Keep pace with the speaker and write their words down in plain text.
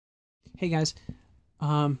Hey guys,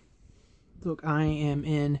 look, I am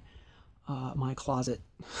in my closet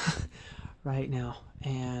right now,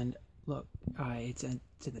 and look, it's in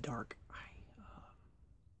the dark.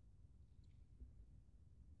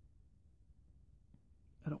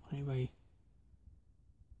 I don't want anybody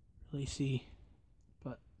really see,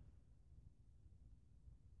 but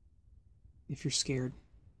if you're scared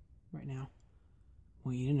right now, I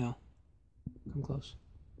want you to know, come close.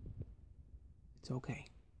 It's okay.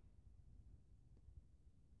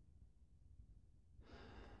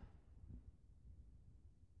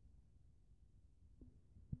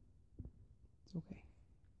 It's okay.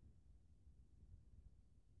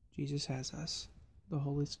 Jesus has us. The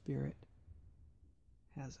Holy Spirit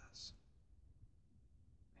has us.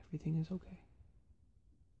 Everything is okay.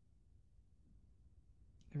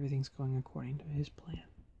 Everything's going according to His plan.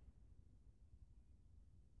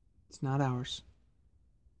 It's not ours.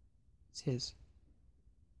 It's His.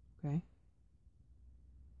 Okay?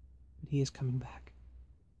 But He is coming back.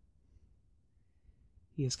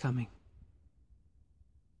 He is coming.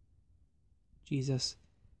 Jesus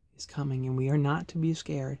is coming, and we are not to be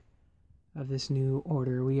scared of this new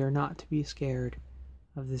order. We are not to be scared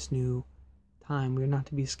of this new time. We are not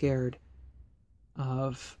to be scared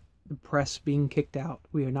of the press being kicked out.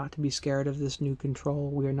 We are not to be scared of this new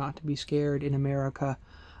control. We are not to be scared in America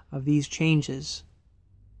of these changes.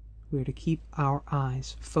 We are to keep our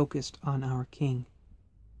eyes focused on our King,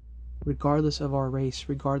 regardless of our race,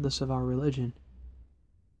 regardless of our religion.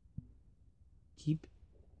 Keep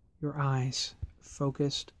your eyes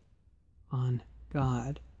focused on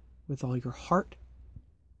God with all your heart,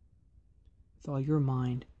 with all your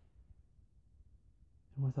mind,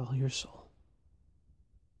 and with all your soul.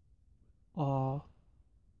 All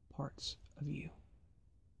parts of you.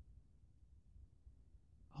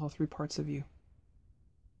 All three parts of you.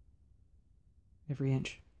 Every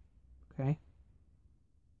inch. Okay?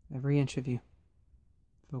 Every inch of you.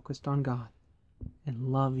 Focused on God. And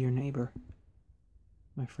love your neighbor.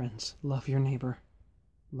 My friends, love your neighbor.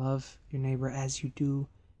 Love your neighbor as you do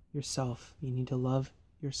yourself. You need to love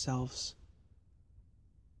yourselves.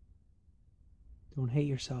 Don't hate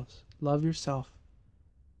yourselves. Love yourself.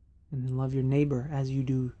 And then love your neighbor as you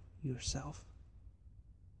do yourself.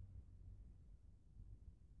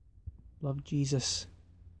 Love Jesus.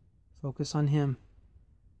 Focus on Him.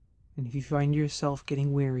 And if you find yourself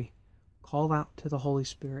getting weary, call out to the Holy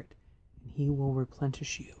Spirit, and He will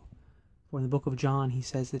replenish you. For in the book of John, He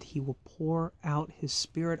says that He will pour out His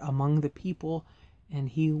Spirit among the people, and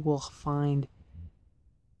He will find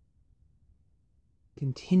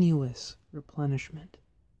continuous replenishment.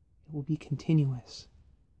 It will be continuous.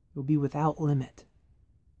 It will be without limit.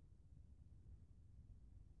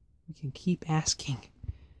 We can keep asking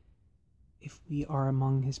if we are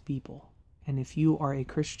among His people. And if you are a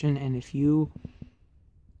Christian, and if you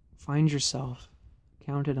find yourself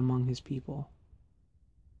counted among His people,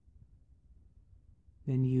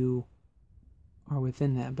 then you are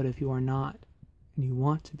within that. But if you are not, and you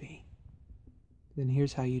want to be, then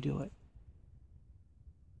here's how you do it.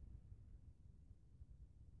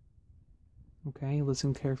 Okay,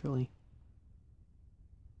 listen carefully.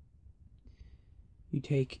 You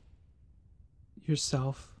take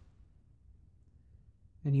yourself,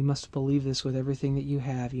 and you must believe this with everything that you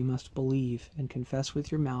have. You must believe and confess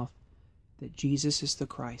with your mouth that Jesus is the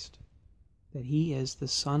Christ, that He is the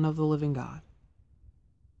Son of the living God,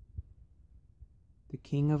 the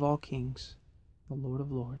King of all kings, the Lord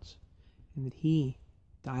of lords, and that He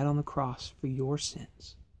died on the cross for your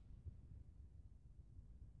sins,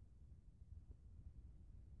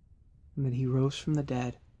 and that He rose from the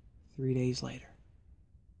dead 3 days later,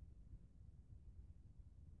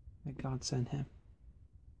 that God sent Him.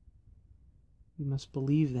 You must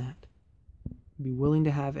believe that. Be willing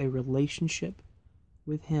to have a relationship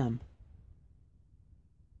with Him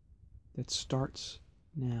that starts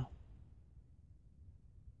now.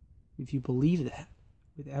 If you believe that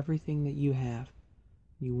with everything that you have,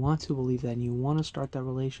 you want to believe that, and you want to start that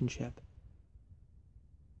relationship,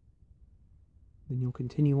 then you'll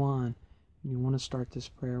continue on, and you want to start this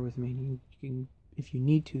prayer with me. You can, if you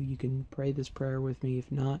need to, you can pray this prayer with me.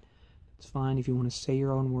 If not, it's fine. If you want to say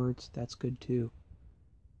your own words, that's good too.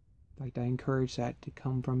 In fact, I encourage that to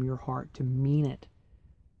come from your heart, to mean it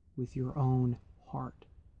with your own heart,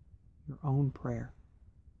 your own prayer.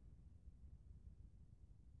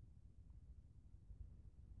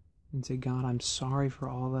 And say, God, I'm sorry for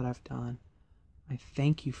all that I've done. I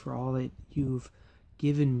thank You for all that You've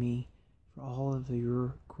given me, for all of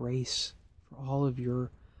Your grace, for all of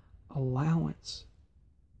Your allowance,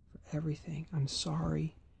 for everything. I'm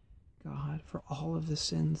sorry, God, for all of the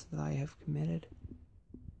sins that I have committed.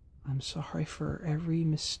 I'm sorry for every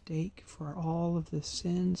mistake, for all of the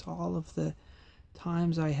sins, all of the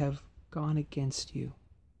times I have gone against you.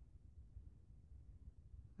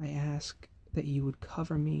 I ask that you would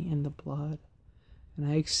cover me in the blood, and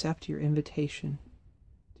I accept your invitation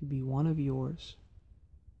to be one of yours.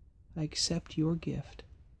 I accept your gift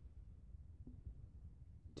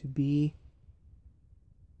to be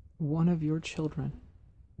one of your children.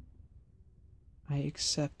 I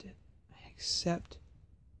accept it. I accept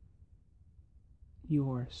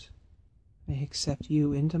yours. I accept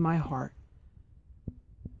you into my heart.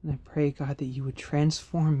 And I pray, God, that you would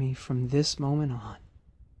transform me from this moment on.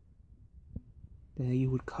 That you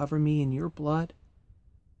would cover me in your blood,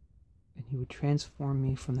 and you would transform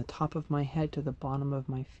me from the top of my head to the bottom of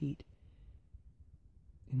my feet,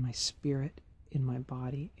 in my spirit, in my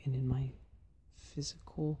body, and in my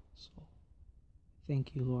physical soul.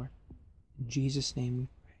 Thank you, Lord. In Jesus' name we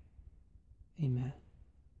pray. Amen.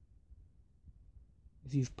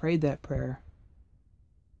 If you've prayed that prayer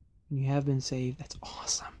and you have been saved, that's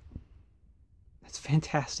awesome. That's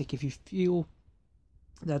fantastic. If you feel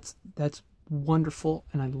that's wonderful,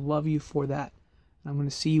 and I love you for that. I'm going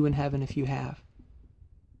to see you in heaven if you have.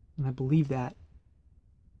 And I believe that.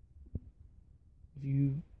 If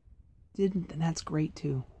you didn't, then that's great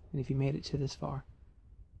too. And if you made it to this far,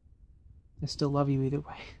 I still love you either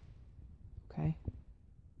way. Okay?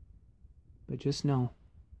 But just know,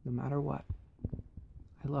 no matter what,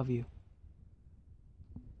 I love you.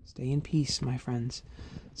 Stay in peace, my friends.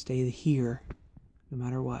 Stay here, no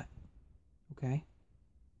matter what. Okay?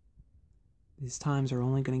 These times are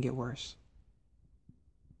only going to get worse.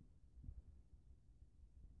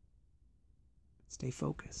 Stay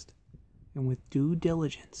focused. And with due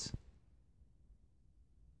diligence,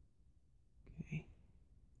 okay,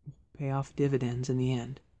 pay off dividends in the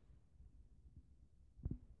end.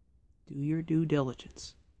 Do your due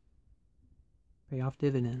diligence. Pay off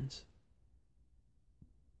dividends.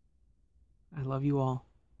 I love you all.